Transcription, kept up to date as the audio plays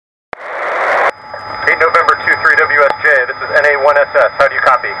8 November 23 WSJ, this is NA1SS. How do you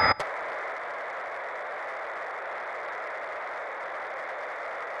copy?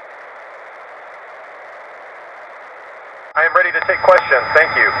 I am ready to take questions.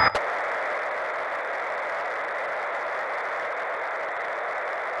 Thank you.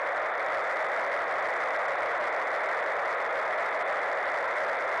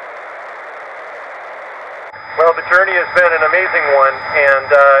 Well, the journey has been an amazing one, and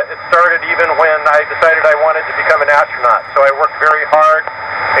it started even when I decided I wanted to become an astronaut. So I worked very hard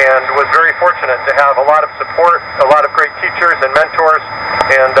and was very fortunate to have a lot of support, a lot of great teachers and mentors,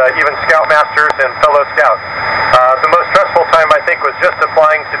 and even scoutmasters and fellow scouts. The most stressful time, I think, was just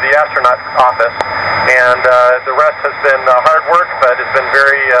applying to the astronaut office, and the rest has been hard work, but it's been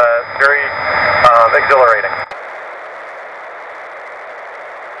very, very exhilarating.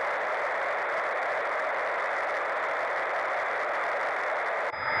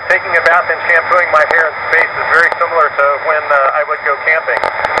 Taking a bath and shampooing my hair in space is very similar to when I would go camping.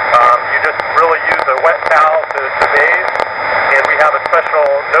 You just really use a wet towel to bathe, and we have a special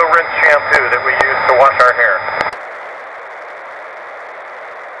no-rinse shampoo that we use to wash our hair.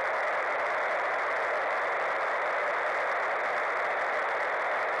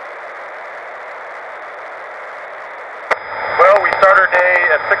 Well, we start our day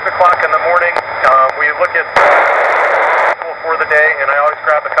at 6 o'clock in the morning. We look at for the day, and I always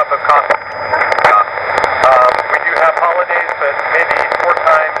grab a cup of coffee. We do have holidays, but maybe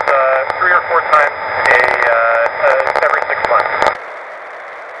 3 or 4 times every 6 months.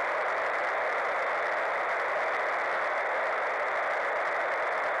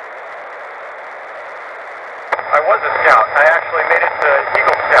 I was a scout. I actually made it to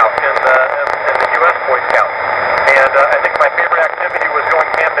Eagle Scout in the U.S. Boy Scouts, and I think my favorite activity was going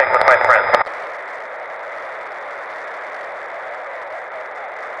camping with my friends.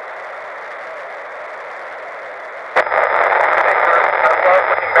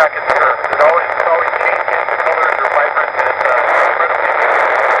 Back at the Earth.